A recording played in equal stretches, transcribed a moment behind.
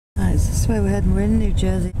Right, so this way we're heading. We're in New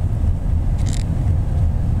Jersey.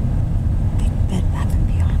 Big Bed Bath and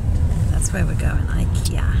Beyond. That's where we're going,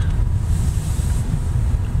 IKEA.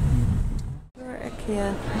 We're at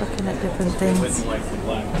IKEA looking at different things. They wouldn't like the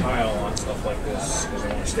black tile on stuff like this because they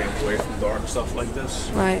want to stay away from dark stuff like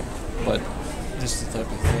this. Right. But this is the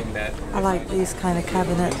type of thing that I like these kind of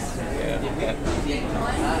cabinets. yeah.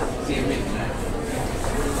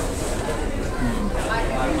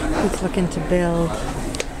 He's looking to build.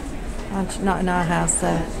 Not in our house,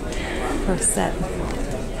 though. For a set.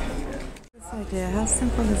 This idea, how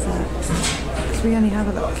simple is that? Because we only have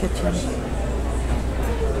a little kitchen.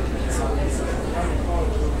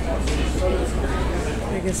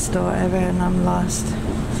 Biggest store ever, and I'm lost.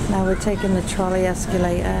 Now we're taking the trolley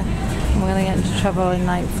escalator, and we're gonna get into trouble in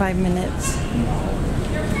like 5 minutes.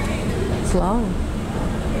 It's long.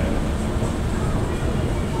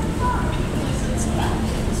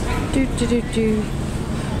 Do.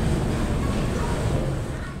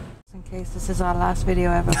 In case this is our last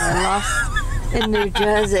video ever, we're lost in New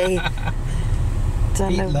Jersey.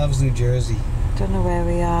 Pete loves New Jersey. Don't know where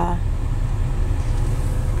we are,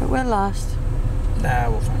 but we're lost. Nah,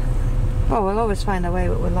 we'll find a way. Well, we'll always find a way,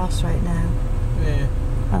 but we're lost right now. Yeah.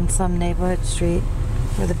 On some neighborhood street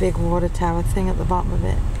with a big water tower thing at the bottom of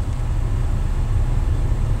it.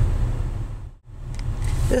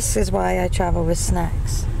 This is why I travel with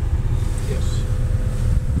snacks. Yes.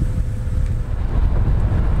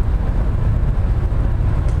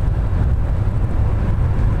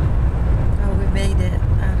 Oh, we made it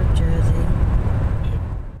out of Jersey. Yeah.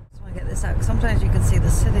 Just want to get this out. Sometimes you can see the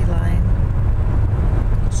city line.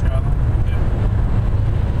 Yeah.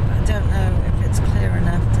 I don't know if it's clear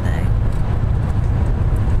enough today.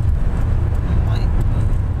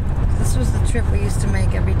 This was the trip we used to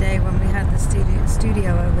make every day when we had the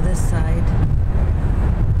studio over this side.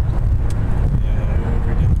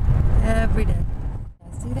 Every day.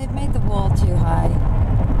 See, they've made the wall too high.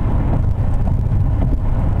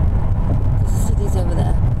 The city's over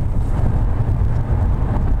there.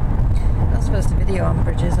 You're not supposed to video on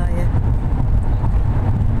bridges, are you?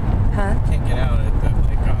 Huh? Can't get out at the,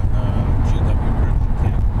 like on the GW bridge.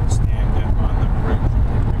 You can't stand on the bridge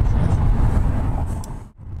and take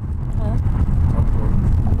Huh? pictures.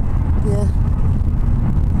 Yeah.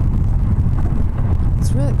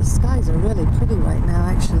 It's really, the skies are really pretty right now,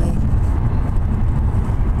 actually.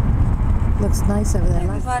 Looks nice over there. Hey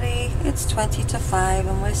everybody, it's 20 to 5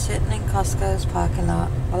 and we're sitting in Costco's parking lot.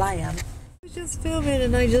 Well, I am. I was just filming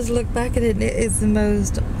and I just looked back at it and it is the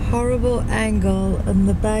most horrible angle and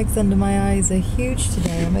the bags under my eyes are huge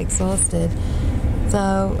today. I'm exhausted.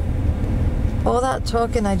 So, all that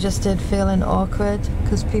talking I just did feeling awkward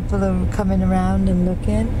because people are coming around and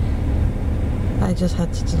looking. I just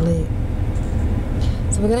had to delete.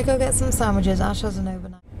 So we're going to go get some sandwiches. Ash has an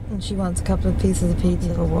overnight. And she wants a couple of pieces of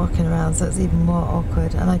pizza for walking around, so it's even more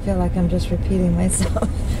awkward. And I feel like I'm just repeating myself.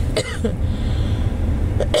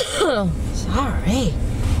 Sorry.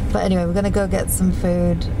 But anyway, we're going to go get some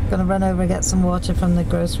food. Going to run over and get some water from the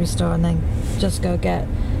grocery store and then just go get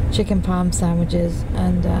chicken parm sandwiches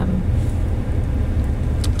and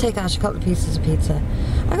take Ash a couple of pieces of pizza.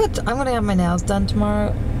 I'm going to have my nails done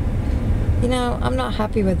tomorrow. You know, I'm not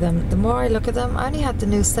happy with them. The more I look at them, I only had the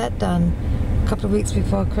new set done a couple of weeks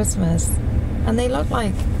before Christmas and they look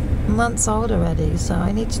like months old already, so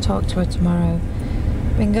I need to talk to her tomorrow.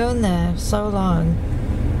 Been going there so long,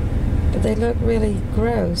 but they look really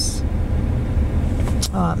gross.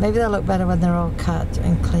 Oh, maybe they'll look better when they're all cut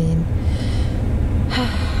and clean.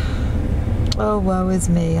 Oh, woe is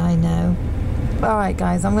me, I know. Alright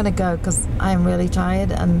guys, I'm gonna go because I'm really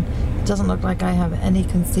tired and it doesn't look like I have any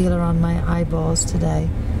concealer on my eyeballs today.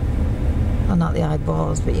 Well, not the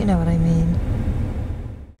eyeballs, but you know what I mean.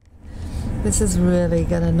 This is really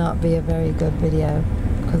gonna not be a very good video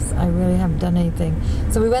because I really haven't done anything.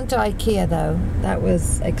 So we went to IKEA though. That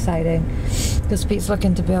was exciting because Pete's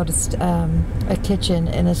looking to build a kitchen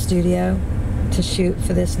in a studio to shoot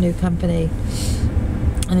for this new company.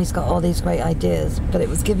 And he's got all these great ideas, but it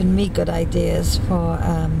was giving me good ideas for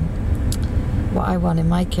what I want in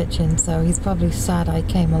my kitchen. So he's probably sad I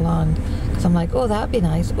came along because I'm like, oh, that'd be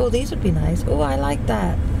nice. Oh, these would be nice. Oh, I like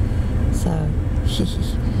that. So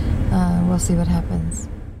we'll see what happens.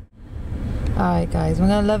 Alright guys, we're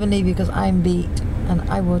going to love and leave you because I'm beat. And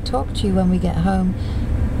I will talk to you when we get home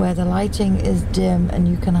where the lighting is dim and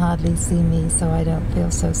you can hardly see me so I don't feel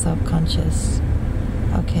so self-conscious.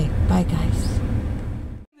 Okay, bye guys.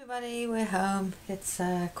 Everybody, we're home. It's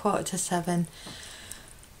 6:45.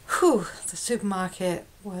 Whew, the supermarket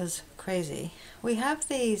was crazy. We have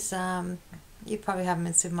these, you probably have them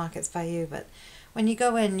in supermarkets by you, but when you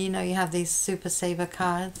go in, you know, you have these Super Saver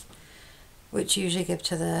cards. which you usually give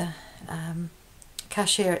to the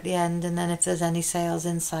cashier at the end, and then if there's any sales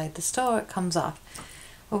inside the store, it comes off.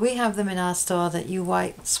 Well, we have them in our store that you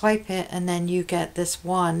swipe it, and then you get this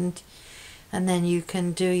wand, and then you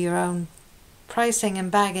can do your own pricing and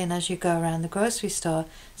bagging as you go around the grocery store.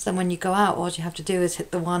 So then when you go out, all you have to do is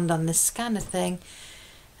hit the wand on this scanner thing,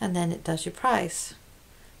 and then it does your price.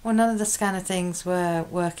 Well, none of the scanner things were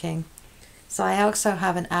working. So I also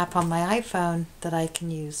have an app on my iPhone that I can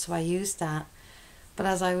use, so I used that. But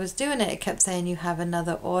as I was doing it, it kept saying you have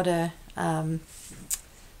another order.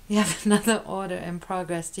 You have another order in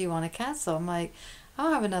progress. Do you want to cancel? I'm like, I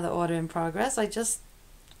don't have another order in progress. I just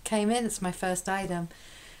came in. It's my first item.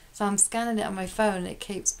 So I'm scanning it on my phone, and it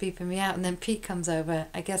keeps beeping me out. And then Pete comes over.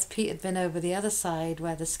 I guess Pete had been over the other side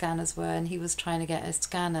where the scanners were, and he was trying to get a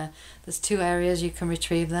scanner. There's 2 areas you can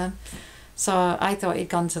retrieve them. So I thought he'd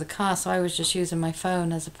gone to the car, so I was just using my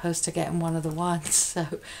phone as opposed to getting one of the ones. So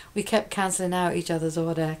we kept cancelling out each other's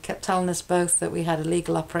order, kept telling us both that we had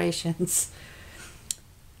illegal operations.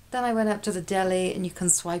 Then I went up to the deli, and you can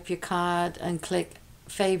swipe your card and click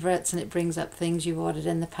favorites, and it brings up things you've ordered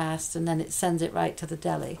in the past, and then it sends it right to the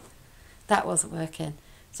deli. That wasn't working.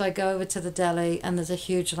 So I go over to the deli, and there's a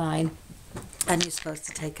huge line, and you're supposed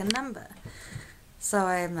to take a number. So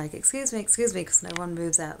I'm like, excuse me, because no one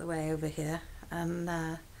moves out of the way over here. And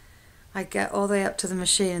I get all the way up to the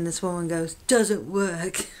machine, and this woman goes, doesn't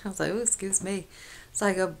work. I was like, oh, excuse me. So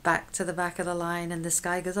I go back to the back of the line, and this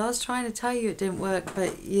guy goes, I was trying to tell you it didn't work,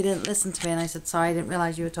 but you didn't listen to me. And I said, sorry, I didn't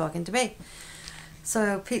realise you were talking to me.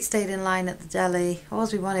 So Pete stayed in line at the deli. All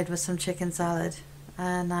we wanted was some chicken salad.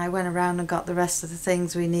 And I went around and got the rest of the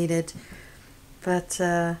things we needed. But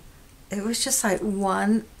it was just like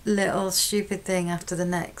one little stupid thing after the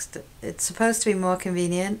next. It's supposed to be more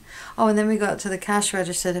convenient. Oh, and then we got to the cash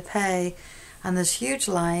register to pay, and there's huge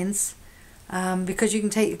lines because you can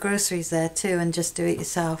take your groceries there too and just do it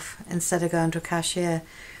yourself instead of going to a cashier.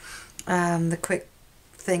 The quick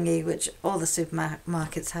thingy, which all the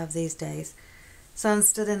supermarkets have these days. So I'm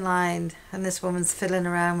stood in line, and this woman's fiddling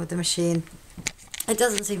around with the machine. It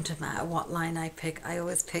doesn't seem to matter what line I pick. I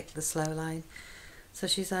always pick the slow line. So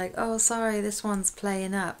she's like, oh, sorry, this one's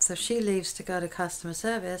playing up. So she leaves to go to customer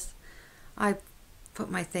service. I put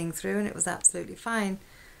my thing through, and it was absolutely fine.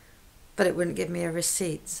 But it wouldn't give me a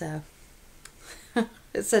receipt, so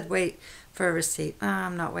it said wait for a receipt. Oh,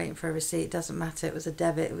 I'm not waiting for a receipt. It doesn't matter. It was a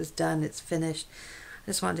debit. It was done. It's finished.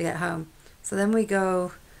 I just wanted to get home. So then we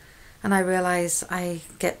go, and I realise I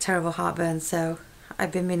get terrible heartburn. So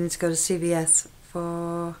I've been meaning to go to CVS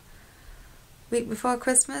for week before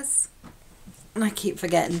Christmas. And I keep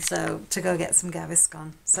forgetting, so to go get some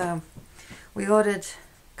Gaviscon. So we ordered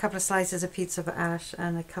a couple of slices of pizza for Ash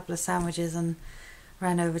and a couple of sandwiches, and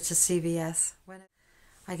ran over to CVS. When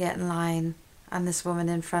I get in line, and this woman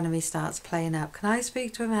in front of me starts playing up, can I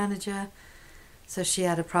speak to a manager? So she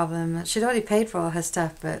had a problem. She'd already paid for all her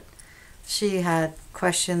stuff, but she had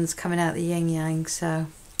questions coming out the yin-yang. So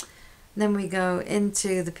then we go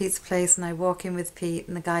into the pizza place, and I walk in with Pete,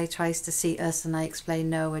 and the guy tries to seat us, and I explain,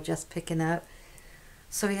 no, we're just picking up.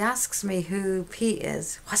 So he asks me who Pete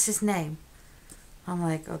is. What's his name? I'm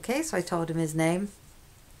like, okay. So I told him his name,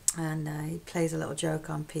 and he plays a little joke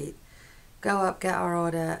on Pete. Go up, get our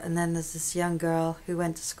order, and then there's this young girl who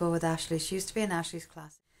went to school with Ashley. She used to be in Ashley's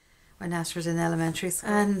class when Ash was in elementary school.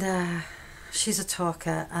 And she's a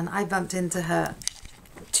talker, and I bumped into her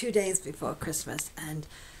 2 days before Christmas, and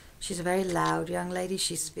she's a very loud young lady.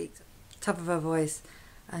 She speaks top of her voice,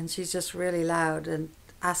 and she's just really loud and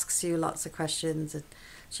asks you lots of questions, and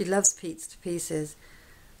she loves Pete to pieces.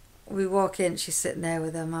 We walk in, she's sitting there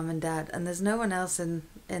with her mum and dad, and there's no one else in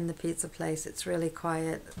the pizza place. It's really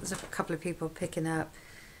quiet. There's a couple of people picking up,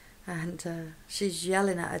 and she's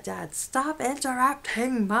yelling at her dad, stop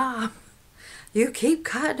interrupting, Mom. You keep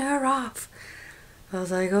cutting her off. I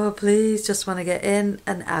was like, oh, please, just want to get in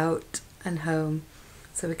and out and home.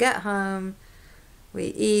 So we get home, we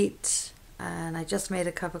eat, and I just made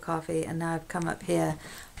a cup of coffee, and now I've come up here,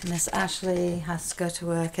 and Miss Ashley has to go to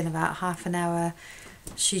work in about half an hour.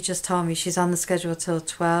 She just told me she's on the schedule till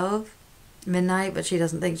 12 midnight, but she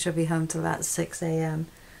doesn't think she'll be home till about 6 a.m.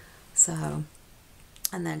 So,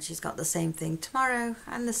 and then she's got the same thing tomorrow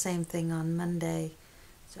and the same thing on Monday.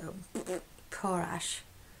 So, poor Ash.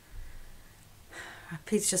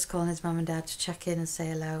 Pete's just calling his mum and dad to check in and say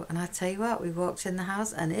hello. And I tell you what, we walked in the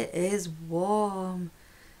house and it is warm.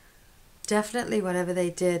 Definitely whatever they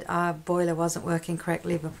did, our boiler wasn't working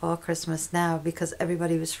correctly before Christmas. Now, because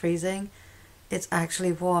everybody was freezing, it's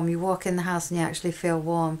actually warm. You walk in the house and you actually feel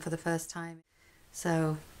warm for the first time.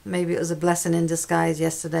 So maybe it was a blessing in disguise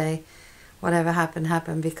yesterday. Whatever happened,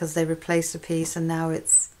 happened, because they replaced a piece and now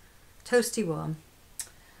it's toasty warm.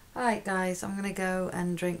 Alright guys, I'm going to go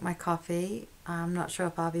and drink my coffee. I'm not sure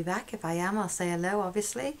if I'll be back. If I am, I'll say hello,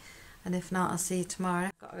 obviously. And if not, I'll see you tomorrow.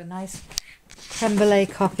 Got a nice creme brulee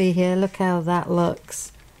coffee here. Look how that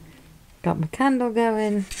looks. Got my candle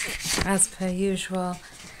going, as per usual.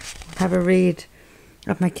 Have a read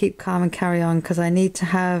of my Keep Calm and Carry On, because I need to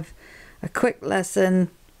have a quick lesson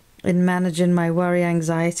in managing my worry,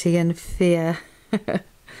 anxiety and fear.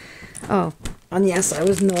 Oh, and yes, I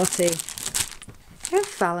was naughty. I have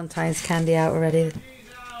Valentine's candy out already.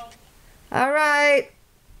 Alright.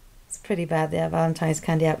 It's pretty bad they have Valentine's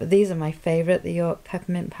candy out, but these are my favourite, the York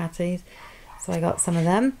peppermint patties. So I got some of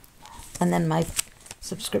them. And then my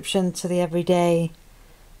subscription to the Everyday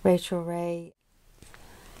Rachel Ray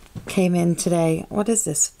came in today. What is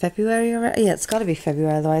this? February already? Yeah, it's got to be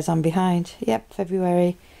February, otherwise I'm behind. Yep,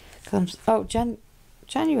 February comes. Oh,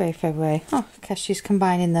 January, February. Oh, I guess she's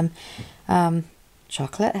combining them.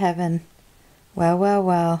 Chocolate heaven. Well, well,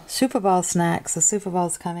 well. Super Bowl snacks. The Super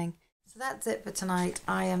Bowl's coming. So that's it for tonight.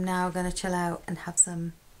 I am now going to chill out and have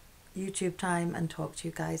some YouTube time and talk to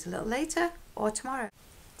you guys a little later or tomorrow.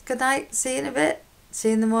 Good night. See you in a bit. See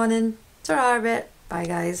you in the morning. Ta-ra a bit. Bye,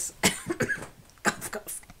 guys.